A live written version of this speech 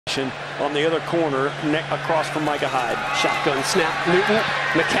On the other corner, across from Micah Hyde. Shotgun snap, Newton,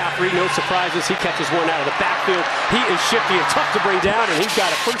 McCaffrey, no surprises, he catches one out of the backfield. He is shifty and tough to bring down, and he's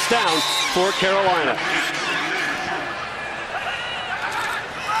got a first down for Carolina.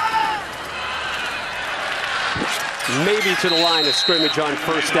 Maybe to the line of scrimmage on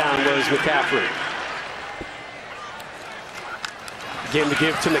first down was McCaffrey. Again to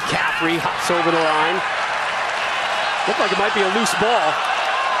give to McCaffrey, hops over the line. Looked like it might be a loose ball.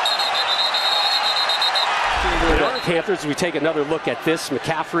 Panthers, we take another look at this.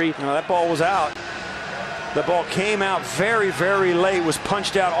 McCaffrey. No, that ball was out. The ball came out very, very late. Was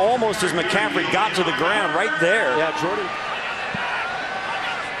punched out almost as McCaffrey got to the ground right there. Yeah, Jordan.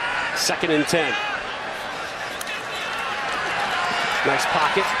 2nd and 10. Nice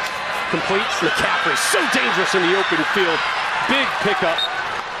pocket. Complete. McCaffrey so dangerous in the open field. Big pickup.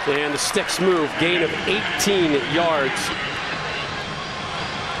 And the sticks move. Gain of 18 yards.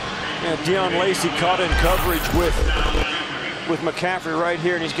 Yeah, Deon Lacey caught in coverage with McCaffrey right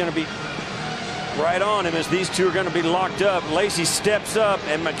here, and he's going to be right on him as these two are going to be locked up. Lacey steps up,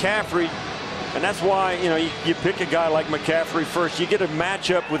 and McCaffrey, and that's why, you know, you pick a guy like McCaffrey first. You get a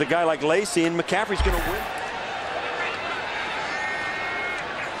matchup with a guy like Lacey, and McCaffrey's going to win.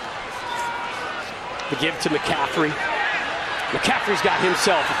 The give to McCaffrey. McCaffrey's got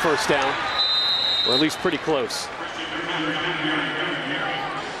himself a first down, or at least pretty close.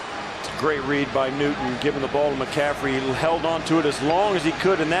 Great read by Newton, giving the ball to McCaffrey. He held on to it as long as he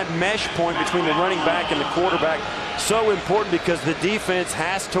could, and that mesh point between the running back and the quarterback, so important because the defense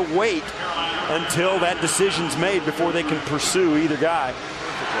has to wait until that decision's made before they can pursue either guy.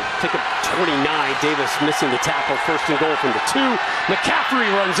 Pick up 29, Davis missing the tackle, 1st and goal from the 2. McCaffrey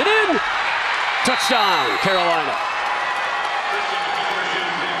runs it in. Touchdown, Carolina.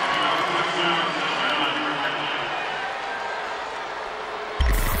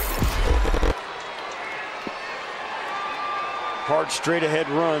 Hard straight ahead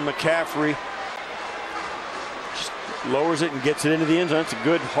run. McCaffrey just lowers it and gets it into the end zone. It's a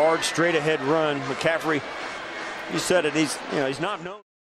good hard straight ahead run. McCaffrey, you said it, he's not known.